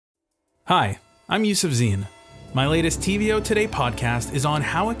Hi, I'm Yusuf Zine. My latest TVO Today podcast is on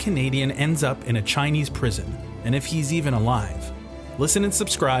how a Canadian ends up in a Chinese prison, and if he's even alive. Listen and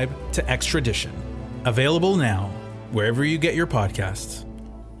subscribe to Extradition. Available now, wherever you get your podcasts.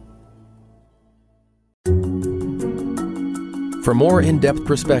 For more in-depth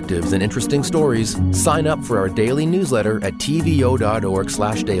perspectives and interesting stories, sign up for our daily newsletter at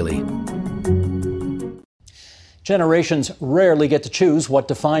tvo.org/daily. Generations rarely get to choose what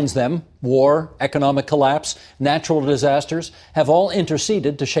defines them. War, economic collapse, natural disasters have all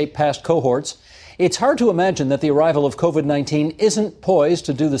interceded to shape past cohorts. It's hard to imagine that the arrival of COVID-19 isn't poised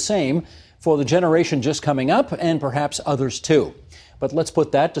to do the same for the generation just coming up and perhaps others too. But let's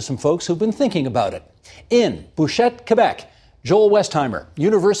put that to some folks who've been thinking about it. In Bouchette, Quebec, Joel Westheimer,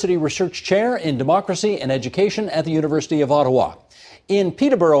 University Research Chair in Democracy and Education at the University of Ottawa. In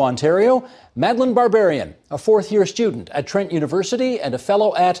Peterborough, Ontario, Madeleine Barbarian, a fourth-year student at Trent University and a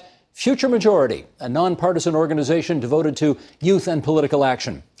fellow at Future Majority, a nonpartisan organization devoted to youth and political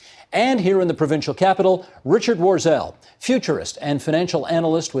action. And here in the provincial capital, Richard Warzel, futurist and financial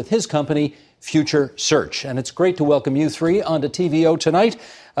analyst with his company, Future Search. And it's great to welcome you three onto TVO tonight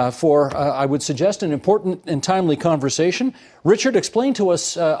for, I would suggest, an important and timely conversation. Richard, explain to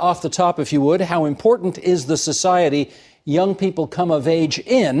us off the top, if you would, how important is the society young people come of age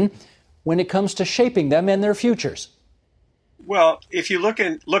in when it comes to shaping them and their futures? Well, if you look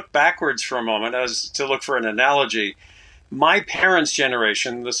backwards for a moment, as to look for an analogy, my parents'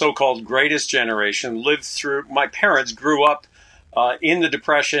 generation, the so-called greatest generation, my parents grew up in the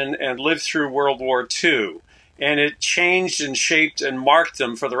Depression and lived through World War II, and it changed and shaped and marked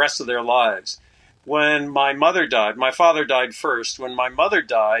them for the rest of their lives. When my mother died, my father died first. When my mother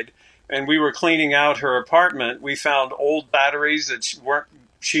died, and we were cleaning out her apartment, we found old batteries that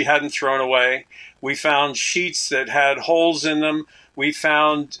she hadn't thrown away. We found sheets that had holes in them. We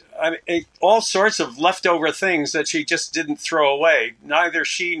found all sorts of leftover things that she just didn't throw away, neither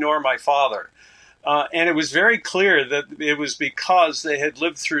she nor my father. And it was very clear that it was because they had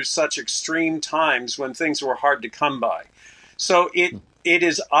lived through such extreme times when things were hard to come by. So it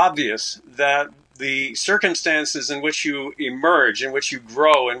is obvious that the circumstances in which you emerge, in which you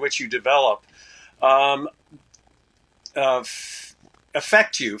grow, in which you develop,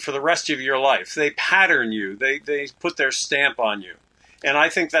 affect you for the rest of your life. They pattern you. They put their stamp on you. And I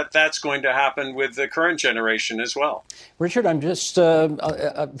think that that's going to happen with the current generation as well. Richard, I'm just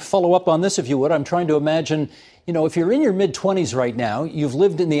follow up on this, if you would. I'm trying to imagine, if you're in your mid-20s right now, you've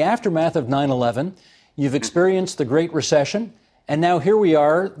lived in the aftermath of 9/11, you've experienced the Great Recession, and now here we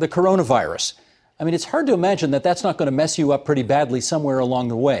are, the coronavirus. I mean, it's hard to imagine that that's not going to mess you up pretty badly somewhere along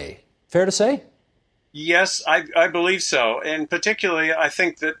the way. Fair to say? Yes, I believe so. And particularly, I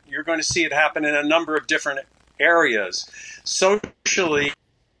think that you're going to see it happen in a number of different areas. Socially,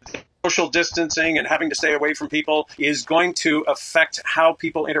 social distancing and having to stay away from people is going to affect how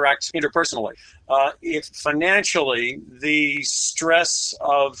people interact interpersonally. If financially, the stress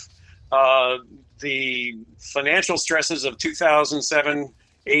of the financial stresses of 2007,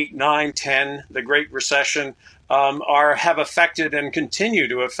 8, 9, 10, the Great Recession, have affected and continue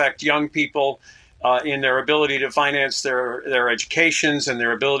to affect young people in their ability to finance their educations and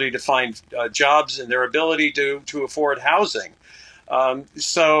their ability to find jobs and their ability to afford housing. And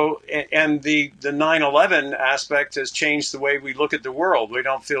the 9/11 aspect has changed the way we look at the world. We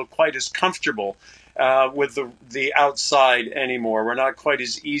don't feel quite as comfortable with the outside anymore. We're not quite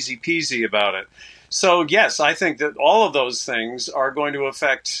as easy peasy about it. So, yes, I think that all of those things are going to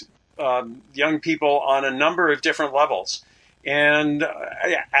affect young people on a number of different levels. And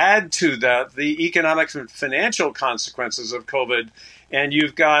add to that the economic and financial consequences of COVID, and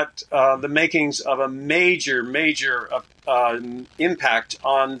you've got the makings of a major impact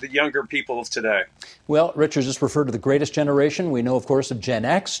on the younger people of today. Well, Richard just referred to the greatest generation. We know, of course, of Gen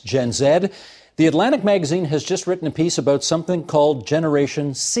X, Gen Z. The Atlantic magazine has just written a piece about something called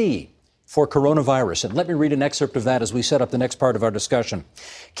Generation C for coronavirus. And let me read an excerpt of that as we set up the next part of our discussion.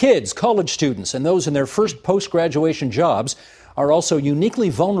 Kids, college students, and those in their first post-graduation jobs are also uniquely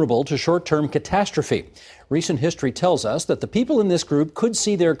vulnerable to short-term catastrophe. Recent history tells us that the people in this group could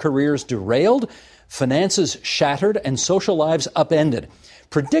see their careers derailed, finances shattered, and social lives upended.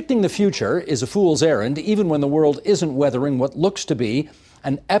 Predicting the future is a fool's errand, even when the world isn't weathering what looks to be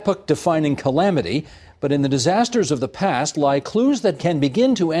an epoch-defining calamity. But in the disasters of the past lie clues that can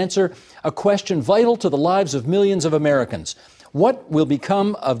begin to answer a question vital to the lives of millions of Americans. What will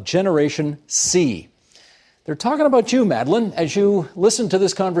become of Generation C? They're talking about you, Madeleine. As you listen to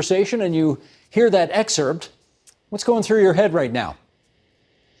this conversation and you hear that excerpt, what's going through your head right now?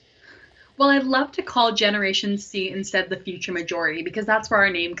 Well, I'd love to call Generation C instead the future majority, because that's where our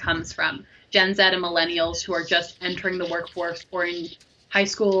name comes from. Gen Z and millennials who are just entering the workforce or in high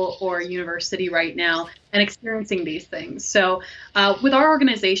school or university right now and experiencing these things. So with our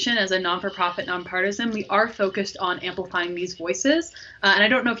organization as a non-for-profit, nonpartisan, we are focused on amplifying these voices. And I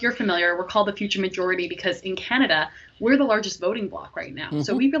don't know if you're familiar, we're called the future majority because in Canada, we're the largest voting bloc right now.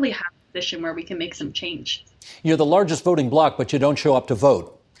 So we really have a position where we can make some change. You're the largest voting bloc, but you don't show up to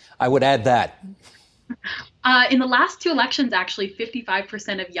vote. I would add that. In the last two elections, actually,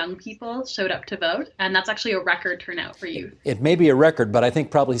 55% of young people showed up to vote, and that's actually a record turnout for youth. It may be a record, but I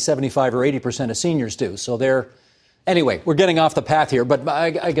think probably 75 or 80% of seniors do. So anyway, we're getting off the path here, but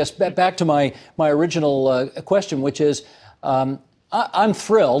I guess back to my original question, which is I'm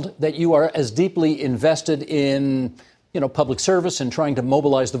thrilled that you are as deeply invested in public service and trying to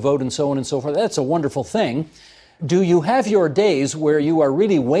mobilize the vote and so on and so forth. That's a wonderful thing. Do you have your days where you are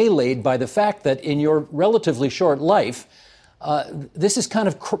really waylaid by the fact that in your relatively short life, this is kind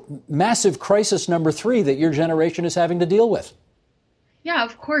of massive crisis number 3 that your generation is having to deal with? Yeah,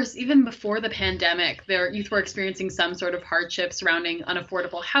 of course. Even before the pandemic, youth were experiencing some sort of hardship surrounding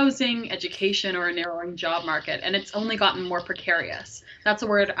unaffordable housing, education, or a narrowing job market, and it's only gotten more precarious. That's a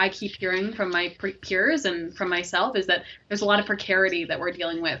word I keep hearing from my peers and from myself, is that there's a lot of precarity that we're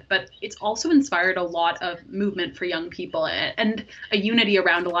dealing with, but it's also inspired a lot of movement for young people and a unity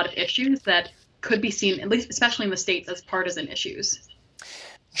around a lot of issues that could be seen, at least especially in the States, as partisan issues.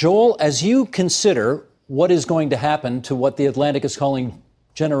 Joel, as you consider what is going to happen to what The Atlantic is calling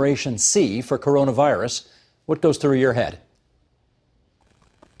Generation C for coronavirus, what goes through your head?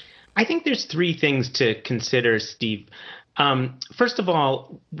 I think there's 3 things to consider, Steve. First of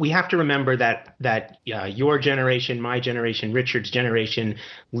all, we have to remember that your generation, my generation, Richard's generation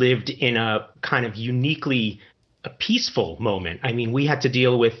lived in a kind of uniquely a peaceful moment. I mean, we had to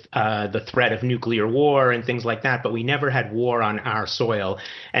deal with the threat of nuclear war and things like that, but we never had war on our soil.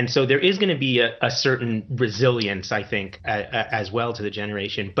 And so there is going to be a certain resilience, I think, as well to the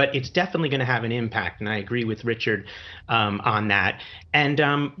generation. But it's definitely going to have an impact. And I agree with Richard on that. And,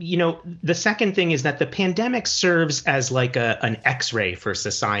 the second thing is that the pandemic serves as like an X-ray for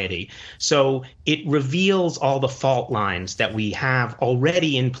society. So it reveals all the fault lines that we have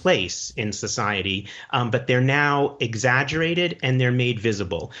already in place in society, but they're now exaggerated and they're made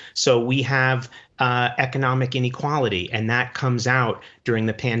visible. So we have economic inequality, and that comes out during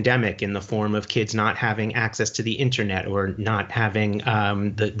the pandemic in the form of kids not having access to the internet or not having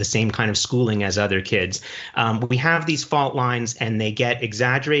the same kind of schooling as other kids. We have these fault lines, and they get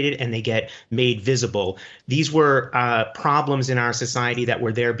exaggerated and they get made visible. These were problems in our society that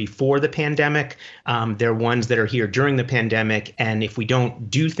were there before the pandemic. They're ones that are here during the pandemic, and if we don't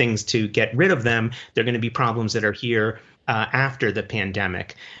do things to get rid of them, they're going to be problems that are here after the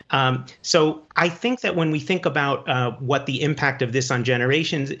pandemic. So I think that when we think about what the impact of this on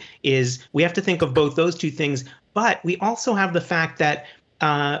generations is, we have to think of both those 2 things. But we also have the fact that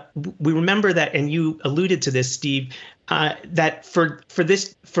we remember that, and you alluded to this, Steve, that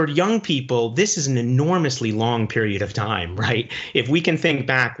for young people, this is an enormously long period of time, right? If we can think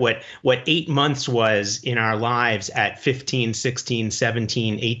back what 8 months was in our lives at 15, 16,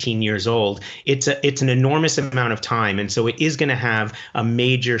 17, 18 years old, it's an enormous amount of time. And so it is going to have a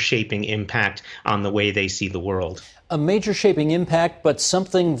major shaping impact on the way they see the world. A major shaping impact, but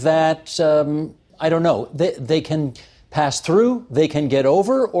something that, I don't know, they can pass through, they can get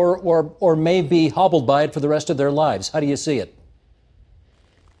over, or may be hobbled by it for the rest of their lives. How do you see it?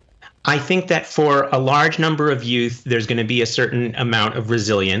 I think that for a large number of youth, there's going to be a certain amount of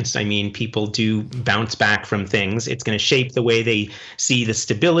resilience. I mean, people do bounce back from things. It's going to shape the way they see the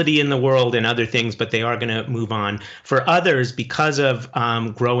stability in the world and other things, but they are going to move on. For others, because of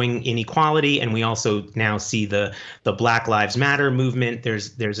growing inequality, and we also now see the Black Lives Matter movement,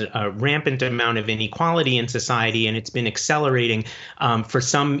 there's a rampant amount of inequality in society, and it's been accelerating. For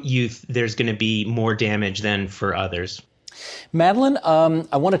some youth, there's going to be more damage than for others. Madeleine,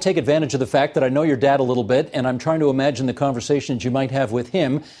 I want to take advantage of the fact that I know your dad a little bit, and I'm trying to imagine the conversations you might have with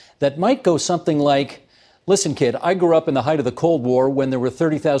him that might go something like, listen, kid, I grew up in the height of the Cold War when there were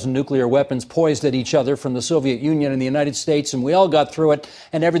 30,000 nuclear weapons poised at each other from the Soviet Union and the United States, and we all got through it,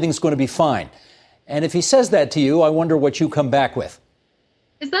 and everything's going to be fine. And if he says that to you, I wonder what you come back with.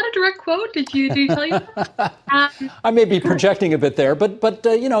 Is that a direct quote? Did he tell you that? I may be projecting a bit there, but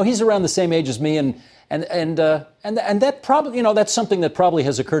he's around the same age as me, and that probably, that's something that probably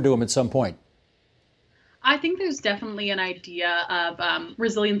has occurred to him at some point. I think there's definitely an idea of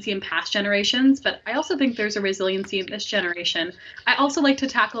resiliency in past generations, but I also think there's a resiliency in this generation. I also like to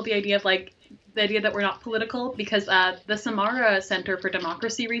tackle the idea of that we're not political, because the Samara Center for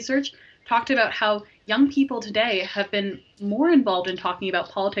Democracy Research talked about how young people today have been more involved in talking about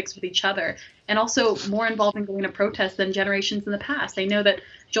politics with each other and also more involved in going to protests than generations in the past. I know that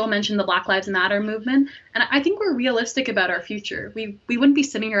Joel mentioned the Black Lives Matter movement, and I think we're realistic about our future. We wouldn't be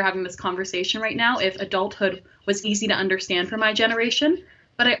sitting here having this conversation right now if adulthood was easy to understand for my generation.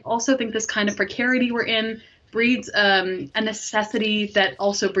 But I also think this kind of precarity we're in breeds a necessity that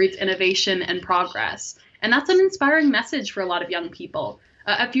also breeds innovation and progress. And that's an inspiring message for a lot of young people.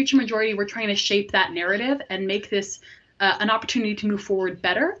 At Future Majority, we're trying to shape that narrative and make this an opportunity to move forward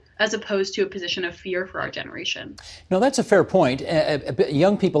better, as opposed to a position of fear for our generation. No, that's a fair point.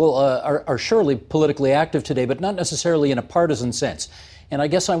 Young people are surely politically active today, but not necessarily in a partisan sense. And I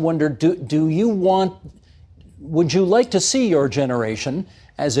guess I wonder, would you like to see your generation,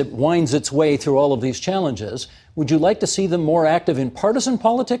 as it winds its way through all of these challenges, would you like to see them more active in partisan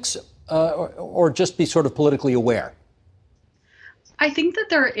politics or just be sort of politically aware? I think that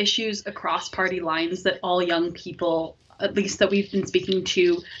there are issues across party lines that all young people, at least that we've been speaking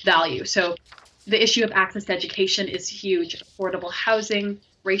to, value. So the issue of access to education is huge. Affordable housing,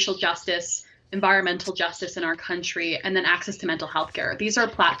 racial justice, environmental justice in our country, and then access to mental health care. These are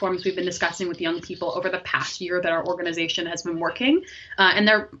platforms we've been discussing with young people over the past year that our organization has been working, and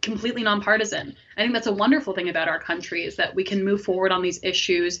they're completely nonpartisan. I think that's a wonderful thing about our country, is that we can move forward on these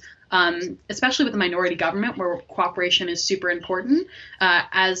issues, especially with a minority government where cooperation is super important,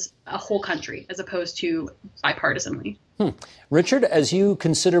 as a whole country, as opposed to bipartisanly. Richard, as you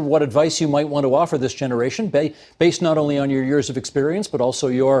consider what advice you might want to offer this generation, based not only on your years of experience, but also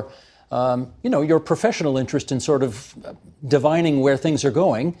your professional interest in sort of divining where things are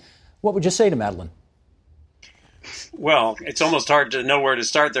going, what would you say to Madeleine? Well, it's almost hard to know where to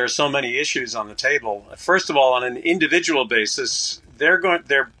start. There are so many issues on the table. First of all, on an individual basis,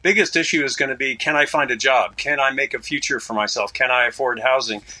 their biggest issue is going to be, can I find a job? Can I make a future for myself? Can I afford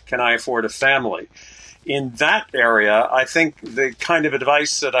housing? Can I afford a family? In that area, I think the kind of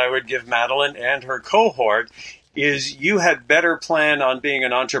advice that I would give Madeleine and her cohort is you had better plan on being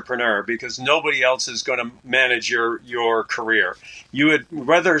an entrepreneur, because nobody else is going to manage your career.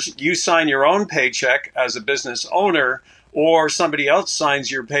 Whether you sign your own paycheck as a business owner or somebody else signs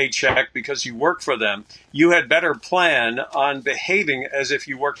your paycheck because you work for them, you had better plan on behaving as if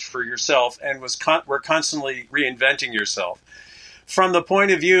you worked for yourself and were constantly reinventing yourself. From the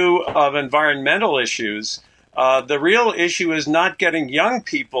point of view of environmental issues, the real issue is not getting young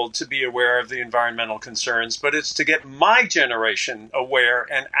people to be aware of the environmental concerns, but it's to get my generation aware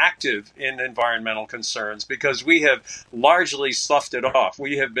and active in environmental concerns, because we have largely sloughed it off.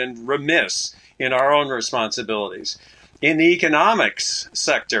 We have been remiss in our own responsibilities. In the economics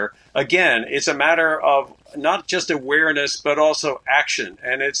sector, again, it's a matter of not just awareness, but also action.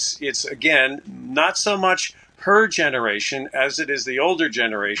 And it's again, not so much her generation as it is the older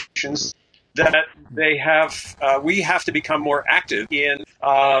generations, that we have to become more active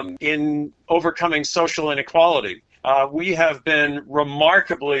in overcoming social inequality. We have been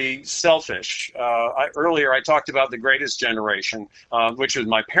remarkably selfish. Earlier, I talked about the greatest generation, which was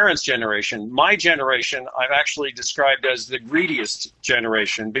my parents' generation. My generation, I've actually described as the greediest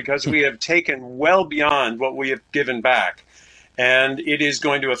generation, because we have taken well beyond what we have given back. And it is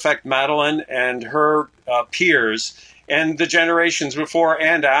going to affect Madeleine and her peers and the generations before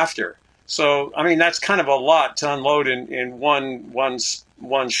and after. So, I mean, that's kind of a lot to unload in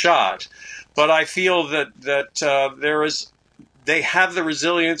one shot. But I feel that they have the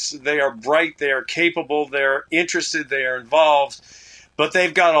resilience, they are bright, they are capable, they're interested, they are involved, but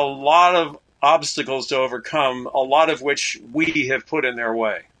they've got a lot of obstacles to overcome, a lot of which we have put in their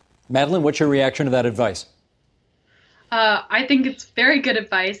way. Madeleine, what's your reaction to that advice? I think it's very good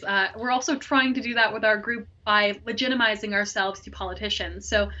advice. We're also trying to do that with our group by legitimizing ourselves to politicians.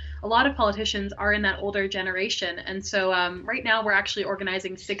 So a lot of politicians are in that older generation. And so right now we're actually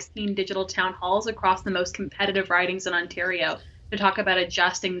organizing 16 digital town halls across the most competitive ridings in Ontario to talk about a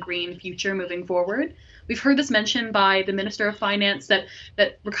just and green future moving forward. We've heard this mentioned by the Minister of Finance that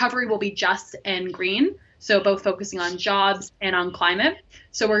recovery will be just and green. So both focusing on jobs and on climate.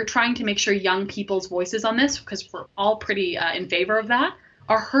 So we're trying to make sure young people's voices on this, because we're all pretty in favor of that,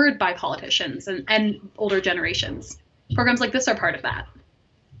 are heard by politicians and older generations. Programs like this are part of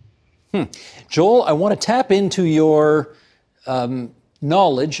that. Joel, I want to tap into your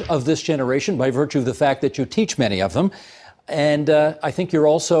knowledge of this generation by virtue of the fact that you teach many of them. And I think you're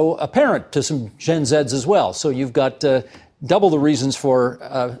also a parent to some Gen Zs as well. So you've got double the reasons for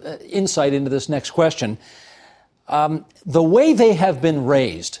insight into this next question. The way they have been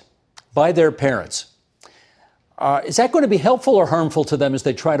raised by their parents, is that going to be helpful or harmful to them as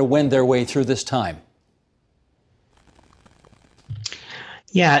they try to wend their way through this time?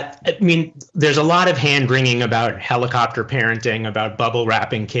 Yeah, I mean, there's a lot of hand-wringing about helicopter parenting, about bubble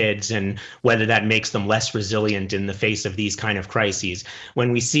wrapping kids, and whether that makes them less resilient in the face of these kind of crises.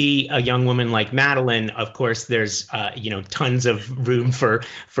 When we see a young woman like Madeleine, of course, there's tons of room for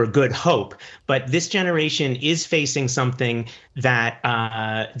good hope. But this generation is facing something that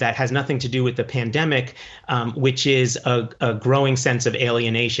has nothing to do with the pandemic, which is a growing sense of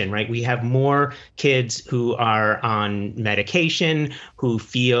alienation. Right? We have more kids who are on medication, who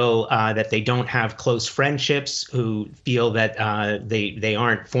feel that they don't have close friendships, who feel that they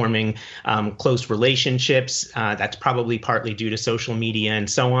aren't forming close relationships. That's probably partly due to social media and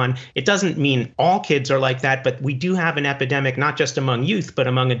so on. It doesn't mean all kids are like that, but we do have an epidemic, not just among youth, but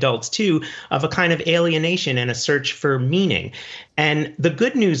among adults too, of a kind of alienation and a search for meaning. And the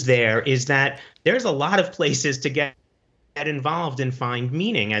good news there is that there's a lot of places to get involved and find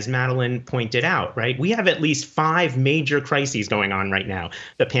meaning, as Madeleine pointed out, right? We have at least 5 major crises going on right now.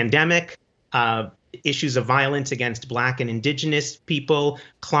 The pandemic, issues of violence against Black and Indigenous people,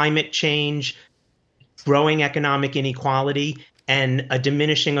 climate change, growing economic inequality, and a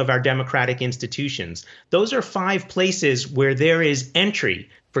diminishing of our democratic institutions. Those are 5 places where there is entry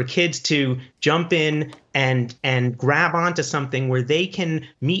for kids to jump in and grab onto something where they can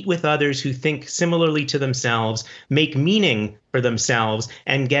meet with others who think similarly to themselves, make meaning for themselves,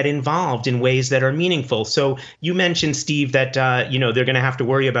 and get involved in ways that are meaningful. So you mentioned, Steve, that they're going to have to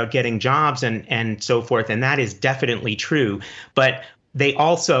worry about getting jobs and so forth, and that is definitely true. But they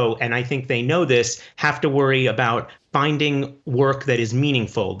also, and I think they know this, have to worry about finding work that is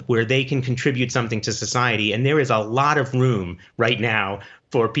meaningful, where they can contribute something to society. And there is a lot of room right now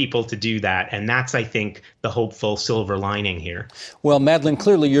for people to do that. And that's, I think, the hopeful silver lining here. Well, Madeleine,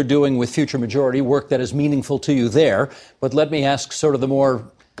 clearly you're doing with Future Majority work that is meaningful to you there. But let me ask sort of the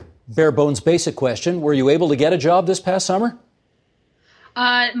more bare bones basic question. Were you able to get a job this past summer?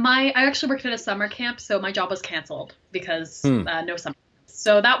 I actually worked at a summer camp, so my job was canceled because no summer.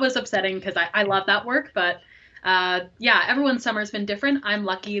 So that was upsetting because I love that work. But everyone's summer has been different. I'm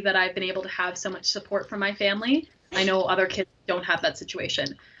lucky that I've been able to have so much support from my family. I know other kids don't have that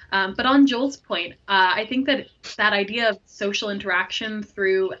situation. But on Joel's point, I think that idea of social interaction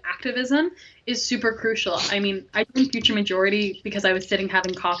through activism is super crucial. I mean, I joined Future Majority because I was sitting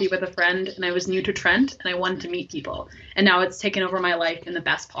having coffee with a friend and I was new to Trent and I wanted to meet people. And now it's taken over my life in the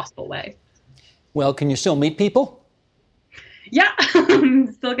best possible way. Well, can you still meet people? Yeah,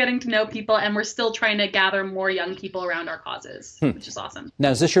 I'm still getting to know people, and we're still trying to gather more young people around our causes, which is awesome. Now,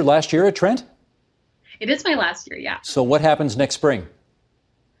 is this your last year at Trent? It is my last year, yeah. So what happens next spring?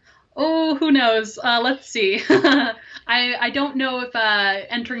 Oh, who knows? Let's see. I don't know if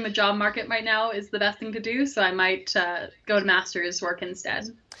entering the job market right now is the best thing to do, so I might go to master's work instead.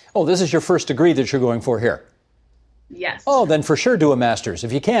 Oh, this is your first degree that you're going for here? Yes. Oh, then for sure do a master's.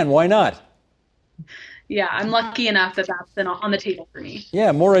 If you can, why not? Yeah, I'm lucky enough that that's been on the table for me.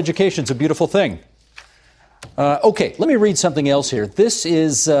 Yeah, more education's a beautiful thing. Okay, let me read something else here. This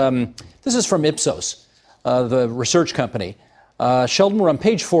is from Ipsos, the research company. Sheldon, we're on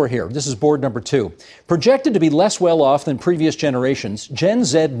page 4 here. This is board number 2. Projected to be less well off than previous generations, Gen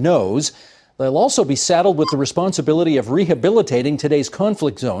Z knows they'll also be saddled with the responsibility of rehabilitating today's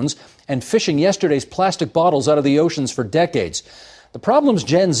conflict zones and fishing yesterday's plastic bottles out of the oceans for decades. The problems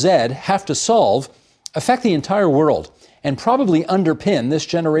Gen Z have to solve affect the entire world and probably underpin this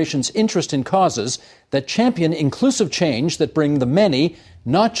generation's interest in causes that champion inclusive change that bring the many,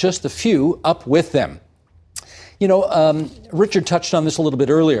 not just the few, up with them. You know, Richard touched on this a little bit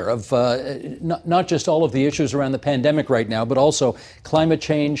earlier of not just all of the issues around the pandemic right now, but also climate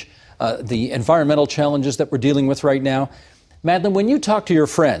change, the environmental challenges that we're dealing with right now. Madeleine, when you talk to your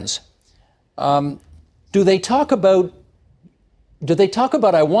friends, do they talk about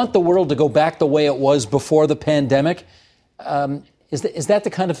I want the world to go back the way it was before the pandemic? Is that the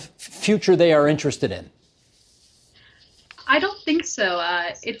kind of future they are interested in? I don't think so.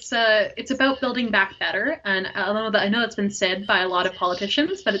 It's about building back better, and I know that's been said by a lot of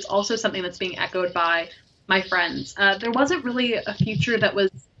politicians, but it's also something that's being echoed by my friends. There wasn't really a future that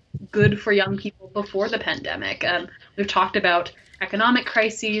was good for young people before the pandemic. We've talked about economic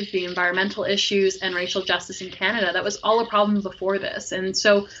crises, the environmental issues, and racial justice in Canada. That was all a problem before this. And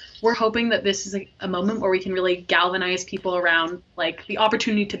so we're hoping that this is a moment where we can really galvanize people around like the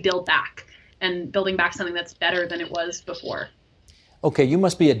opportunity to build back and building back something that's better than it was before. Okay, you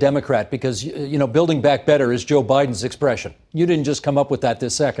must be a Democrat because, you know, building back better is Joe Biden's expression. You didn't just come up with that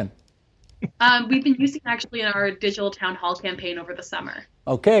this second. We've been using it actually in our digital town hall campaign over the summer.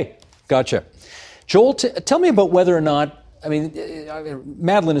 Okay, gotcha. Joel, tell me about whether or not, I mean,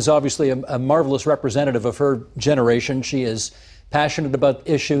 Madeleine is obviously a marvelous representative of her generation. She has passionate about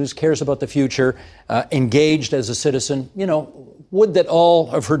issues, cares about the future, engaged as a citizen. Would that all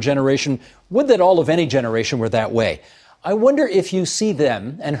of any generation were that way? I wonder if you see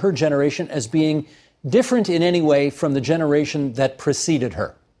them and her generation as being different in any way from the generation that preceded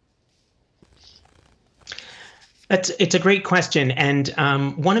her. It's a great question. And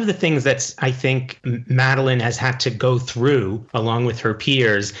one of the things that's, I think, Madeleine has had to go through along with her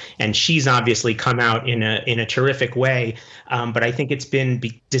peers, and she's obviously come out in a terrific way. But I think it's been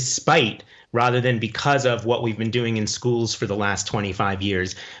despite rather than because of what we've been doing in schools for the last 25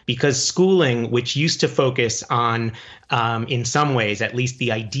 years. Because schooling, which used to focus on, in some ways, at least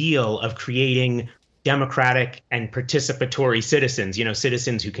the ideal of creating democratic and participatory citizens,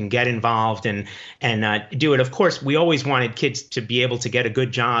 citizens who can get involved and do it. Of course, we always wanted kids to be able to get a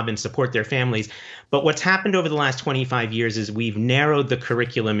good job and support their families. But what's happened over the last 25 years is we've narrowed the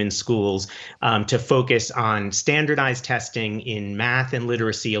curriculum in schools to focus on standardized testing in math and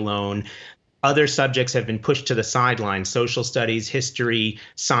literacy alone. Other subjects have been pushed to the sidelines: social studies, history,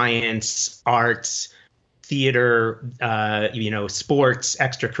 science, arts, theater, sports,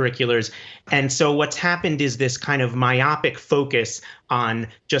 extracurriculars. And so what's happened is this kind of myopic focus on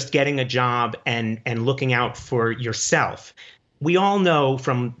just getting a job and looking out for yourself. We all know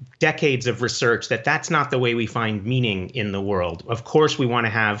from decades of research that that's not the way we find meaning in the world. Of course, we want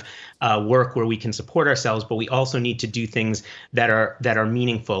to have work where we can support ourselves, but we also need to do things that are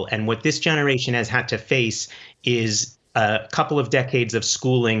meaningful. And what this generation has had to face is a couple of decades of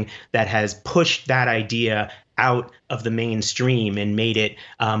schooling that has pushed that idea out of the mainstream and made it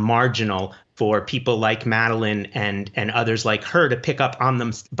marginal for people like Madeleine and others like her to pick up on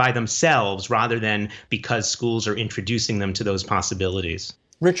them by themselves rather than because schools are introducing them to those possibilities.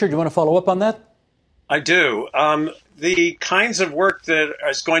 Richard, you want to follow up on that? I do. The kinds of work that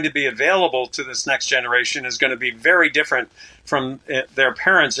is going to be available to this next generation is going to be very different from their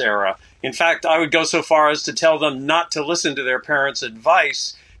parents' era. In fact, I would go so far as to tell them not to listen to their parents'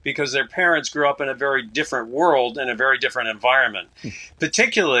 advice because their parents grew up in a very different world and a very different environment.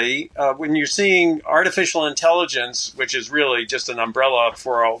 Particularly when you're seeing artificial intelligence, which is really just an umbrella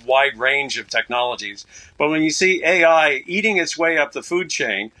for a wide range of technologies. But when you see AI eating its way up the food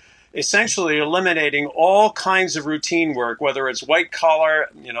chain, essentially eliminating all kinds of routine work, whether it's white collar,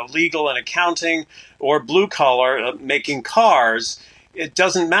 legal and accounting, or blue collar, making cars, it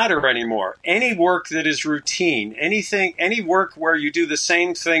doesn't matter anymore. Any work that is routine, any work where you do the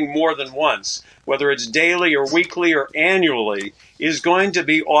same thing more than once, whether it's daily or weekly or annually, is going to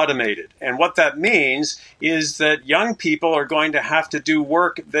be automated. And what that means is that young people are going to have to do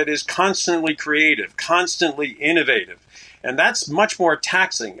work that is constantly creative, constantly innovative. And that's much more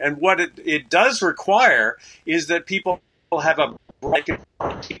taxing. And what it does require is that people have a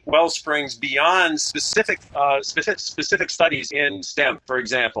well springs beyond specific studies in STEM, for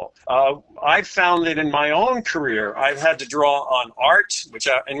example. I've found that in my own career, I've had to draw on art,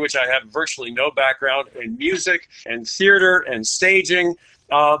 in which I have virtually no background, in music and theater and staging.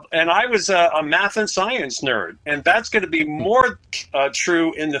 And I was a math and science nerd, and that's going to be more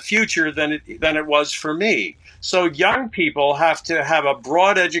true in the future than it was for me. So young people have to have a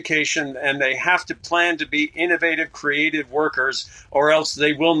broad education, and they have to plan to be innovative, creative workers, or else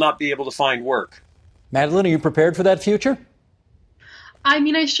they will not be able to find work. Madeleine, are you prepared for that future? I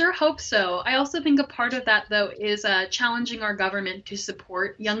mean, I sure hope so. I also think a part of that, though, is challenging our government to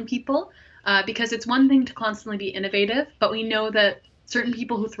support young people, because it's one thing to constantly be innovative, but we know that certain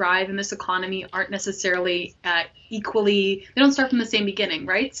people who thrive in this economy aren't necessarily they don't start from the same beginning,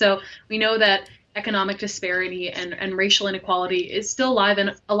 right? So we know that economic disparity and racial inequality is still alive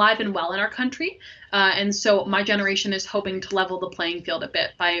and well in our country. And so my generation is hoping to level the playing field a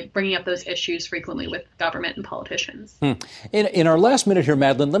bit by bringing up those issues frequently with government and politicians. In our last minute here,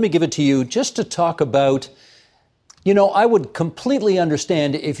 Madeleine, let me give it to you just to talk about, I would completely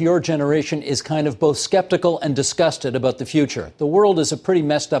understand if your generation is kind of both skeptical and disgusted about the future. The world is a pretty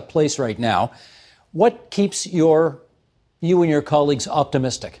messed up place right now. What keeps you and your colleagues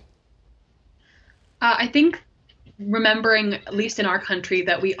optimistic? I think remembering, at least in our country,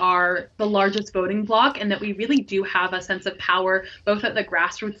 that we are the largest voting bloc and that we really do have a sense of power, both at the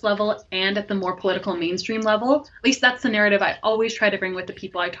grassroots level and at the more political mainstream level. At least that's the narrative I always try to bring with the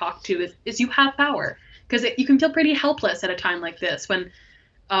people I talk to is you have power. Because you can feel pretty helpless at a time like this when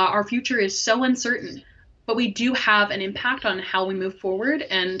our future is so uncertain. But we do have an impact on how we move forward.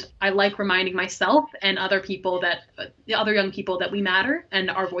 And I like reminding myself and other young people that we matter and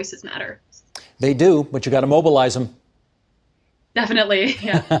our voices matter. They do, but you got to mobilize them. Definitely,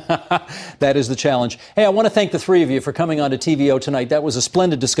 yeah. That is the challenge. Hey, I want to thank the three of you for coming on to TVO tonight. That was a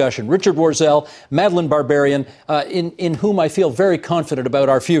splendid discussion. Richard Warzel, Madeleine Barbarian, in whom I feel very confident about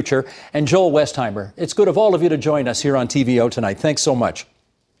our future, and Joel Westheimer. It's good of all of you to join us here on TVO tonight. Thanks so much.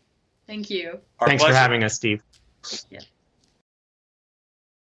 Thank you. Thanks for having us, Steve. Yeah.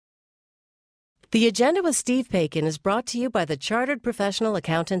 The Agenda with Steve Paikin is brought to you by the Chartered Professional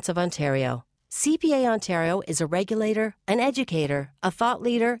Accountants of Ontario. CPA Ontario is a regulator, an educator, a thought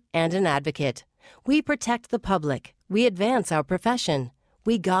leader, and an advocate. We protect the public. We advance our profession.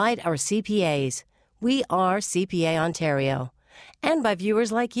 We guide our CPAs. We are CPA Ontario. And by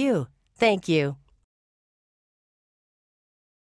viewers like you. Thank you.